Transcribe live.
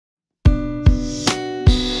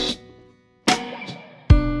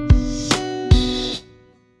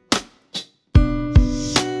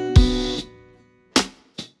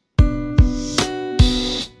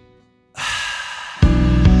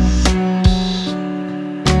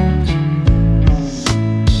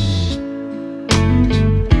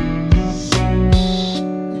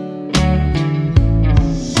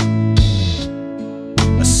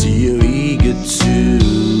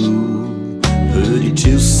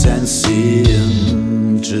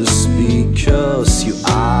sensing just because you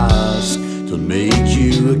ask. Don't make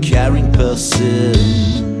you a caring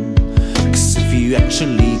person, 'cause if you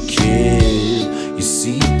actually care, you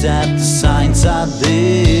see that the signs are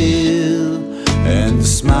there, and the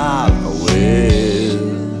smile will.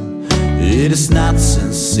 It is not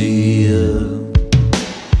sincere.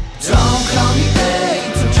 Don't call me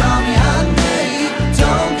babe, don't call me honey,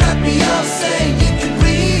 don't cut me off saying you can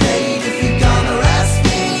relate. If you're gonna ask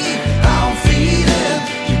me how I'm feeling,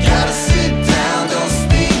 you gotta sit down, don't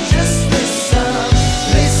speak, just listen.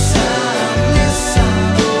 Listen, listen,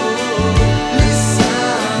 oh,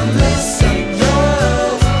 listen, listen,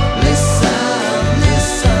 love. Listen,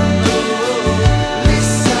 listen, oh,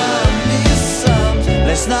 listen, listen.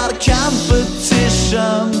 Let's not a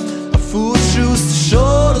competition, a fool choose the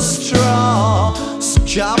shortest straw. So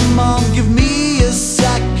come on, give me a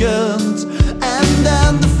second, and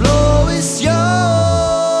then the floor is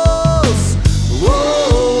yours.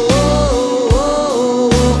 Whoa, whoa, whoa,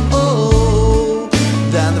 whoa.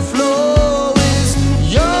 Then the floor is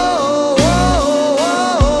yours.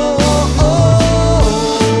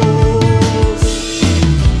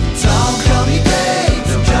 Don't call me babe,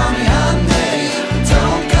 don't call me honey,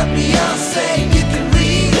 don't cut me off saying you can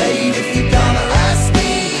relate. If you're gonna ask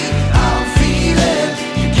me how I'm feeling,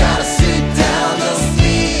 you gotta sit down, don't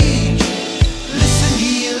speak. Listen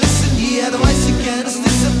here, otherwise you can just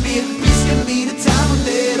disappear. Please give me the time of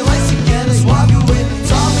day, otherwise you can just walk away.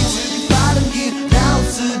 Told me to be fine and here,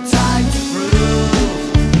 now's the time to prove.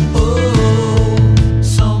 Oh,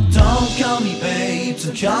 so don't call me babe,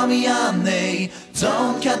 don't call me honey,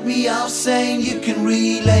 don't cut me off saying you can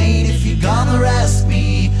relate. If you're gonna ask me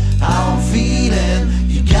how I'm feeling,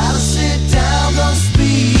 you gotta sit down, don't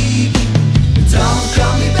speak. Don't call